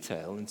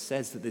detail and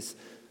says that this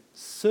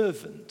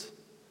servant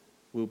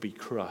will be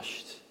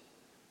crushed,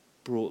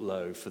 brought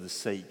low for the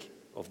sake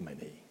of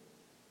many.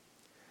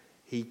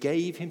 He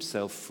gave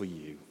himself for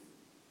you,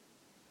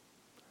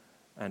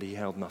 and he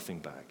held nothing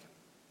back.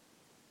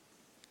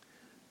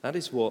 That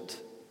is what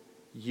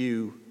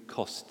you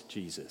cost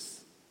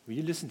Jesus. Will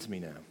you listen to me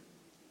now?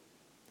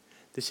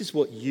 This is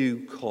what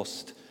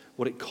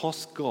it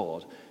cost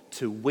God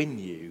to win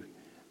you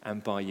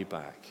and buy you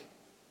back.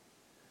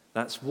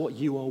 That's what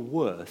you are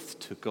worth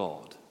to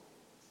God.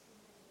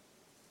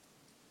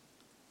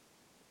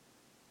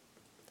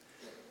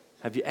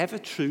 Have you ever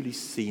truly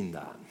seen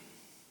that?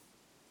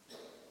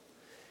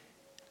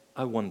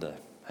 I wonder,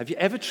 have you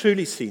ever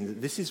truly seen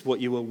that this is what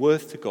you are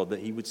worth to God, that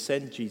he would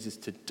send Jesus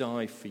to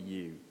die for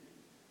you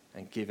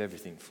and give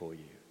everything for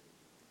you?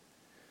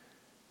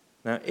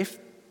 Now, if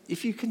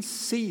you can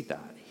see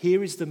that,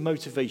 here is the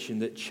motivation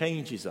that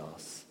changes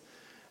us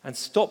and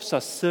stops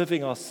us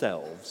serving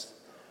ourselves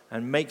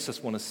and makes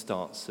us want to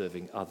start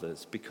serving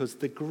others, because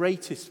the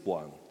greatest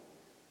one,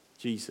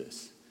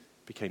 Jesus,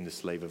 became the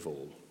slave of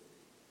all.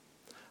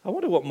 I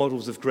wonder what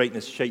models of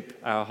greatness shape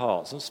our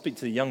hearts. I'll speak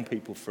to the young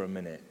people for a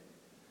minute.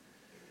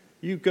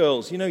 You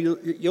girls,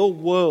 your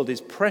world is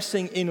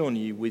pressing in on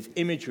you with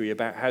imagery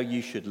about how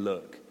you should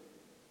look.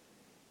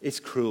 It's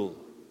cruel,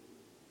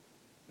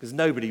 because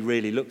nobody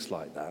really looks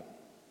like that.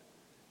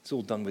 It's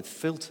all done with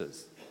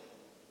filters.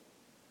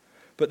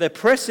 But they're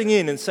pressing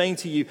in and saying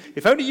to you,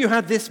 if only you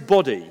had this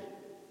body,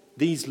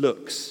 these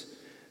looks,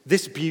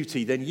 this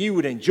beauty, then you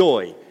would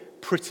enjoy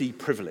pretty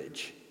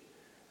privilege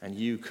and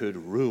you could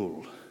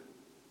rule.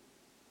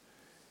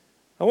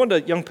 I wonder,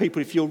 young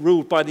people, if you're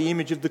ruled by the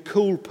image of the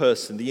cool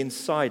person, the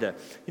insider.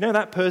 You know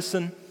that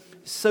person,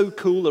 so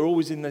cool, they're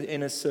always in the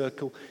inner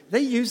circle.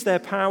 They use their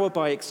power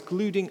by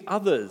excluding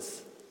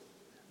others,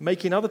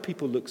 making other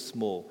people look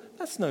small.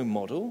 That's no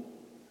model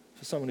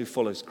for someone who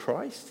follows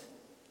Christ.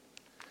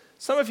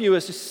 Some of you are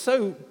just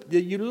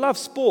you love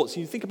sports.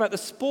 You think about the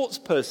sports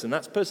person.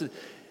 That person,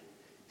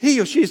 he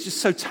or she is just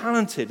so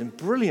talented and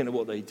brilliant at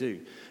what they do.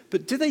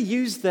 But do they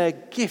use their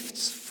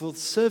gifts for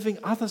serving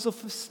others or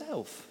for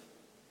self?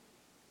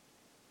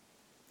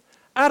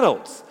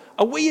 Adults,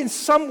 are we in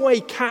some way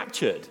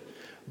captured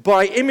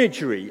by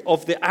imagery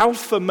of the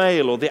alpha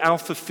male or the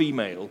alpha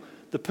female,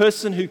 the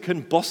person who can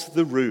boss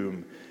the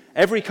room?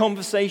 Every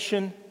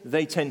conversation,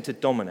 they tend to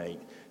dominate.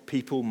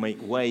 People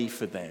make way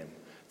for them.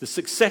 The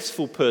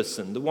successful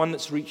person, the one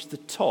that's reached the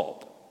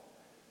top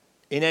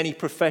in any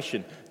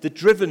profession, the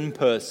driven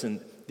person,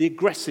 the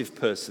aggressive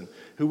person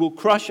who will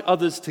crush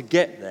others to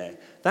get there.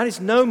 That is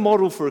no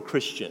model for a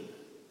Christian.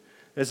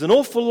 There's an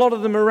awful lot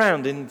of them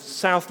around in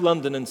South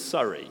London and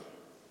Surrey.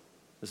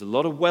 There's a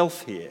lot of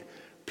wealth here.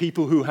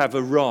 People who have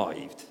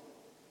arrived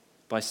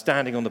by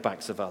standing on the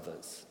backs of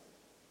others.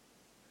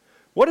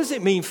 What does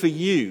it mean for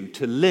you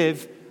to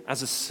live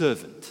as a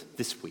servant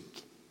this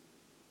week?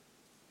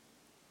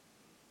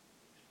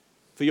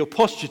 For your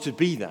posture to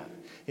be that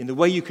in the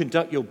way you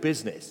conduct your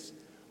business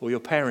or your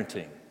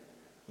parenting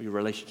or your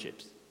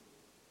relationships.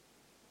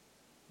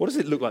 What does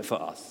it look like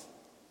for us?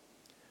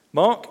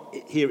 Mark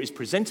here is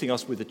presenting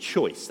us with a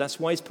choice.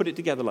 That's why he's put it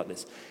together like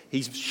this.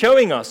 He's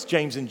showing us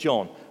James and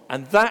John,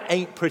 and that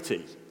ain't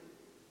pretty.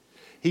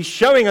 He's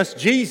showing us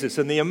Jesus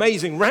and the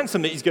amazing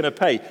ransom that he's going to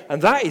pay,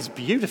 and that is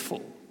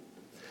beautiful.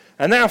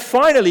 And now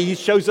finally he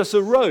shows us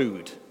a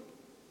road.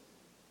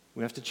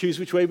 We have to choose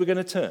which way we're going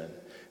to turn,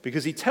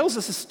 because he tells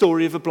us a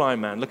story of a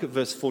blind man. Look at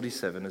verse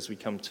 47 as we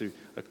come to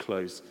a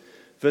close.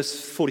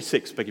 Verse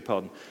 46, beg your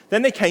pardon.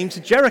 Then they came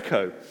to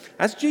Jericho.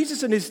 As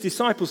Jesus and his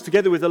disciples,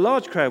 together with a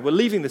large crowd, were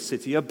leaving the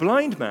city, a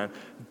blind man,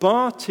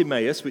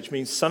 Bartimaeus, which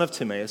means son of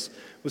Timaeus,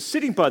 was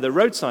sitting by the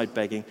roadside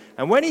begging.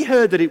 And when he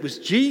heard that it was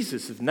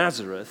Jesus of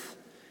Nazareth,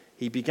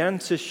 he began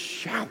to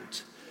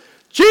shout,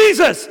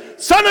 "Jesus,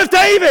 son of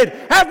David,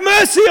 have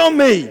mercy on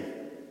me!"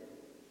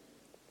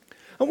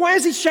 And why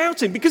is he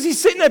shouting? Because he's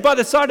sitting there by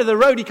the side of the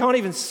road. He can't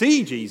even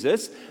see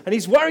Jesus. And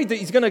he's worried that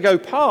he's going to go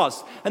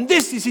past. And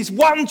this is his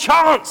one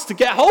chance to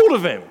get hold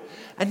of him.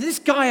 And this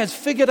guy has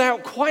figured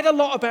out quite a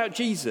lot about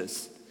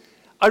Jesus.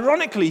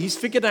 Ironically, he's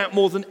figured out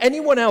more than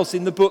anyone else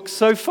in the book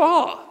so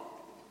far.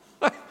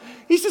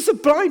 He's just a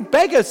blind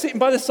beggar sitting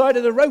by the side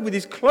of the road with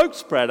his cloak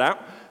spread out,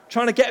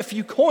 trying to get a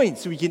few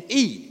coins so he can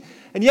eat.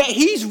 And yet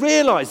he's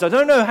realized, I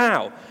don't know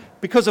how,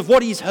 because of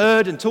what he's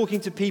heard and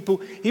talking to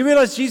people, he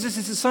realized Jesus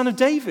is the son of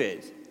David.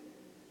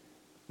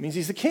 It means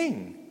he's the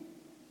king.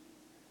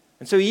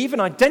 And so he even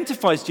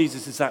identifies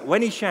Jesus as that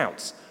when he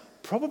shouts,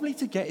 probably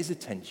to get his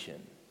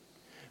attention,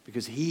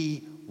 because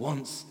he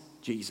wants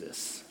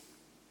Jesus.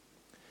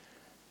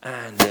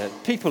 And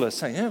people are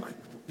saying, "Oh,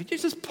 did you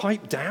just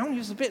pipe down?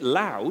 You're just a bit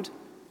loud."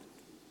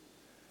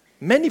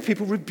 Many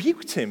people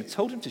rebuked him and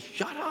told him to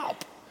shut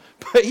up.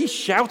 But he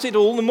shouted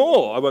all the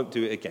more. I won't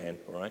do it again,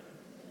 all right?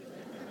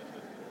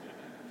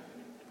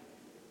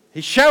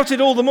 He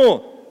shouted all the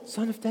more,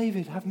 "Son of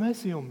David, have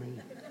mercy on me."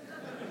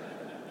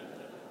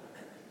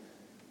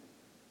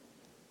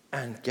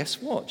 And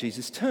guess what?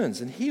 Jesus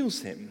turns and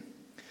heals him.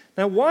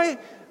 Now, why?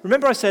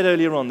 Remember I said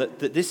earlier on that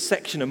this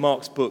section of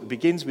Mark's book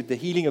begins with the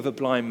healing of a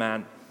blind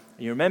man.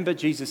 And you remember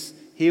Jesus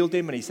healed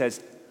him and he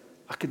says,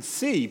 I can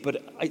see,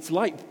 but it's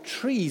like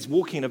trees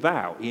walking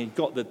about. He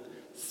got the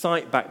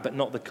sight back, but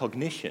not the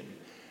cognition.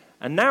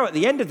 And now at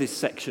the end of this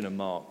section of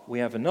Mark, we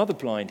have another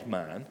blind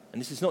man.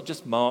 And this is not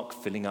just Mark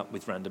filling up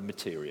with random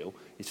material.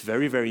 It's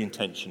very, very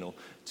intentional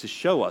to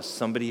show us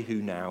somebody who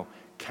now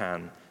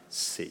can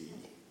see.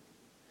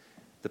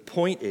 The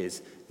point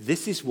is,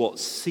 this is what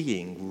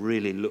seeing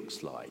really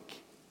looks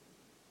like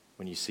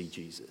when you see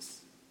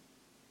Jesus.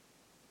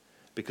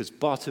 Because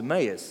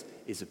Bartimaeus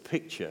is a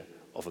picture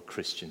of a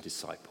Christian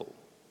disciple.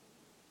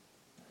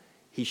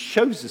 He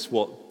shows us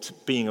what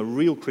being a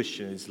real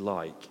Christian is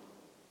like.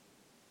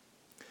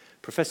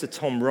 Professor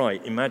Tom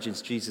Wright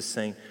imagines Jesus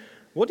saying,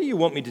 what do you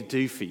want me to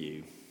do for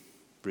you,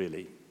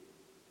 really?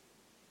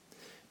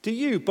 Do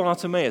you,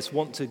 Bartimaeus,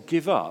 want to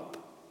give up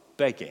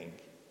begging?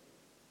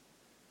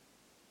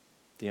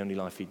 The only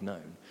life he'd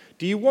known.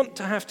 Do you want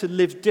to have to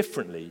live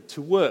differently,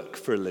 to work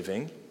for a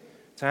living,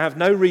 to have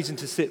no reason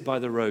to sit by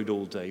the road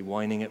all day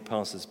whining at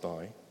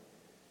passers-by?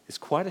 It's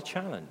quite a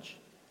challenge,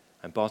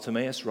 and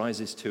Bartimaeus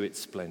rises to it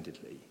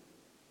splendidly.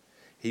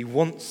 He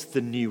wants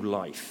the new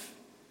life.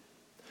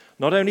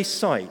 Not only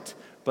sight,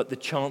 but the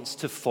chance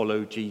to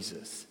follow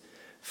Jesus.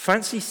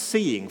 Fancy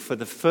seeing for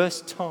the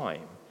first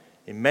time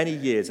in many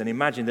years, and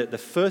imagine that the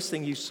first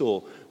thing you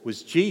saw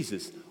was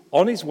Jesus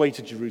on his way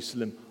to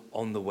Jerusalem,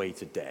 on the way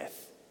to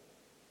death.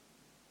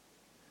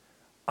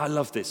 I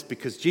love this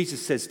because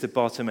Jesus says to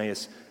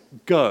Bartimaeus,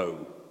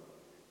 go,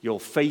 your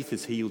faith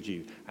has healed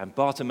you. And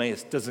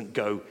Bartimaeus doesn't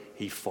go,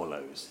 he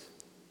follows.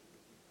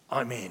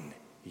 I'm in,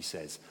 he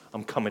says.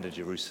 I'm coming to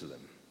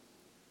Jerusalem.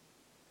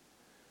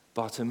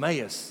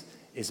 Bartimaeus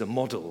is a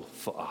model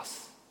for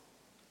us.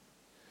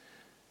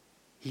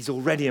 He's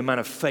already a man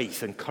of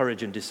faith and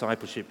courage and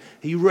discipleship.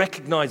 He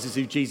recognizes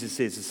who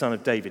Jesus is, the Son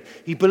of David.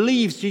 He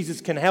believes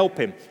Jesus can help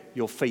him.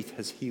 Your faith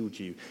has healed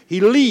you. He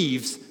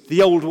leaves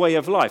the old way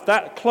of life.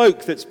 That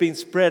cloak that's been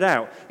spread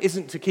out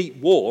isn't to keep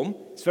warm.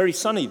 It's very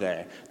sunny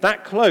there.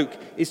 That cloak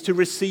is to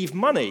receive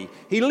money.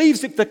 He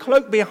leaves the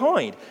cloak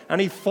behind and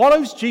he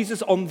follows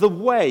Jesus on the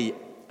way.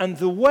 And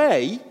the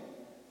way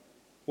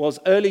was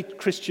early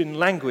Christian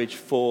language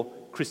for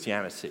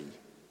Christianity.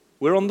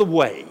 We're on the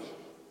way.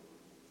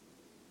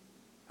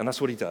 And that's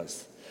what he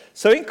does.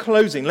 So in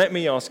closing, let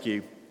me ask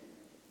you,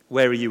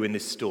 where are you in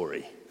this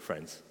story,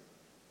 friends?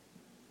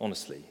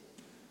 Honestly.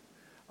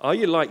 Are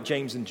you like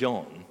James and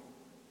John,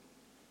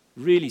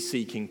 really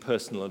seeking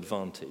personal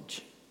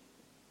advantage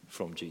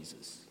from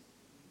Jesus?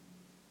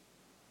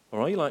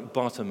 Or are you like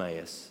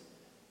Bartimaeus,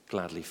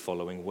 gladly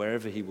following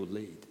wherever he will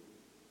lead?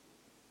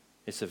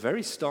 It's a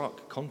very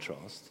stark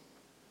contrast.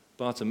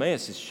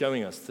 Bartimaeus is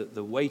showing us that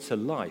the way to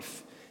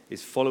life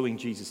is following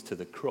Jesus to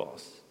the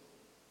cross.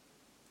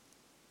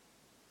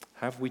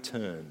 Have we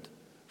turned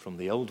from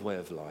the old way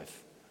of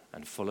life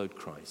and followed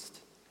Christ?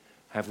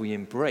 Have we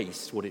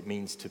embraced what it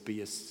means to be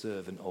a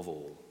servant of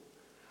all?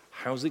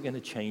 How's it going to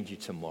change you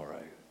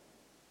tomorrow?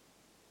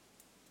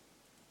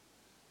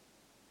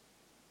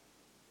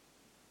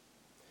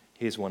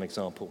 Here's one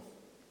example.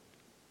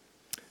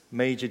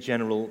 Major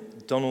General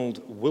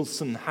Donald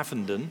Wilson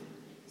Haffenden,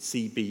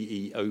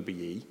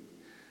 CBE-OBE,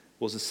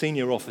 was a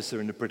senior officer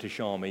in the British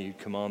Army who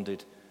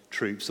commanded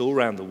troops all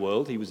around the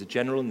world. He was a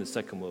general in the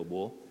Second World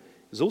War.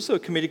 He was also a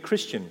committed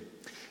Christian.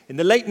 In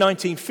the late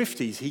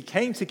 1950s, he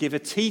came to give a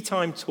tea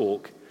time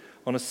talk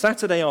on a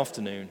Saturday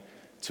afternoon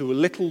to a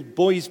little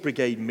boys'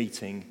 brigade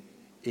meeting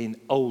in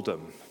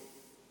Oldham.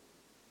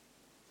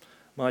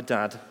 My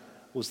dad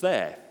was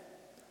there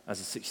as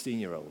a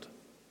 16-year-old.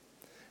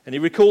 And he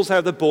recalls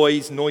how the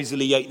boys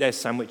noisily ate their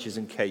sandwiches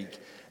and cake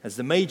as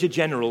the Major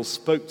General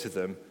spoke to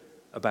them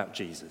about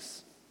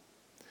Jesus.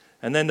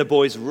 And then the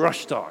boys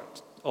rushed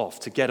off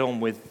to get on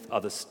with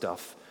other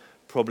stuff,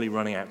 probably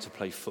running out to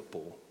play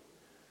football.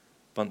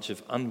 Bunch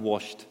of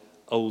unwashed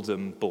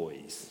Oldham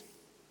boys.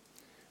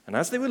 And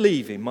as they were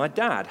leaving, my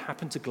dad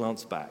happened to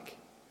glance back,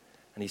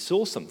 and he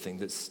saw something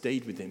that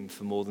stayed with him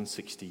for more than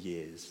 60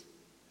 years.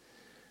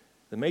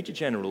 The Major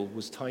General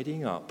was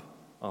tidying up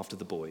after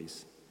the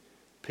boys,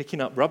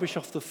 picking up rubbish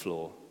off the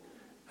floor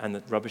and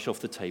the rubbish off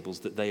the tables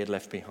that they had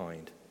left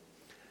behind.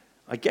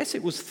 I guess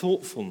it was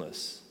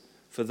thoughtfulness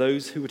for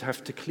those who would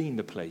have to clean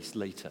the place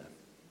later.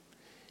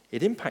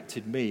 It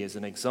impacted me as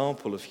an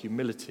example of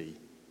humility,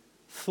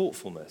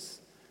 thoughtfulness,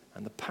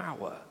 and the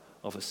power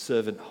of a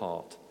servant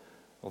heart,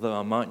 although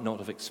I might not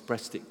have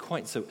expressed it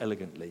quite so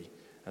elegantly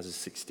as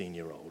a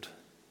 16-year-old.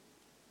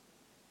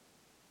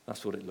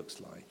 That's what it looks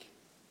like.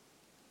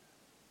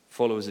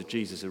 Followers of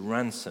Jesus are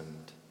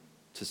ransomed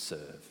to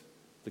serve.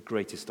 The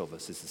greatest of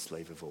us is the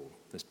slave of all.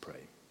 Let's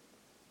pray.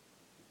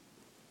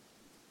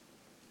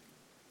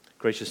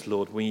 Gracious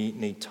Lord, we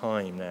need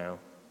time now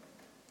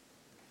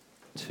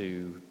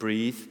to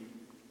breathe,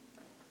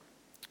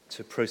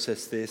 to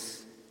process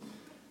this,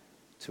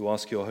 to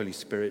ask your Holy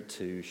Spirit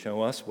to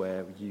show us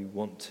where you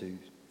want to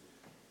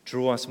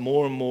draw us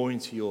more and more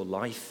into your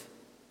life,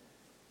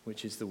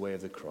 which is the way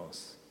of the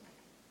cross.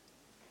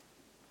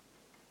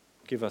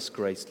 Give us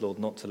grace, Lord,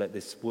 not to let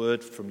this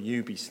word from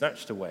you be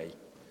snatched away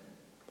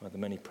by the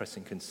many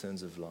pressing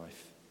concerns of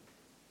life.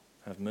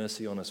 Have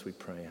mercy on us, we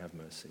pray. Have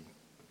mercy.